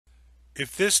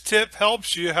If this tip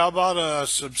helps you, how about a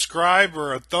subscribe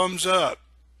or a thumbs up?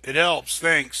 It helps,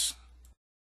 thanks.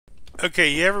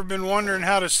 Okay, you ever been wondering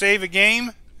how to save a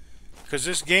game? Because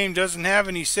this game doesn't have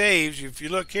any saves. If you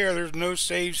look here, there's no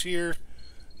saves here,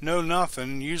 no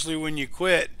nothing. Usually when you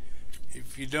quit,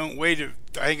 if you don't wait,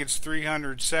 I think it's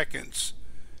 300 seconds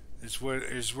is where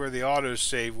the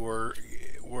autosave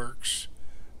works.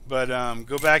 But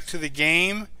go back to the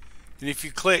game, and if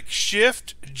you click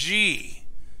Shift G,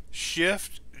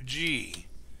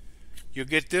 you'll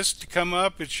get this to come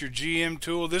up. It's your GM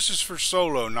tool. This is for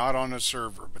solo, not on a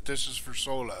server, but this is for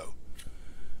solo.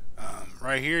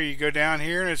 Right here, you go down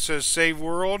here and it says Save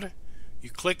World.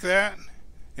 You click that,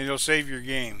 and it'll save your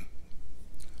game.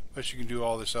 Plus, you can do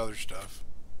all this other stuff.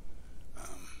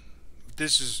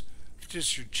 This is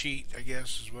just your cheat, I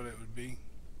guess, is what it would be.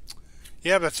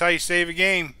 Yeah, that's how you save a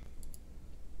game.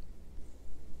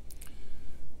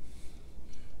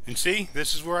 And see,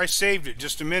 this is where I saved it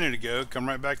just a minute ago. Come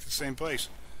right back to the same place.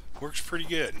 Works pretty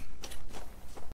good.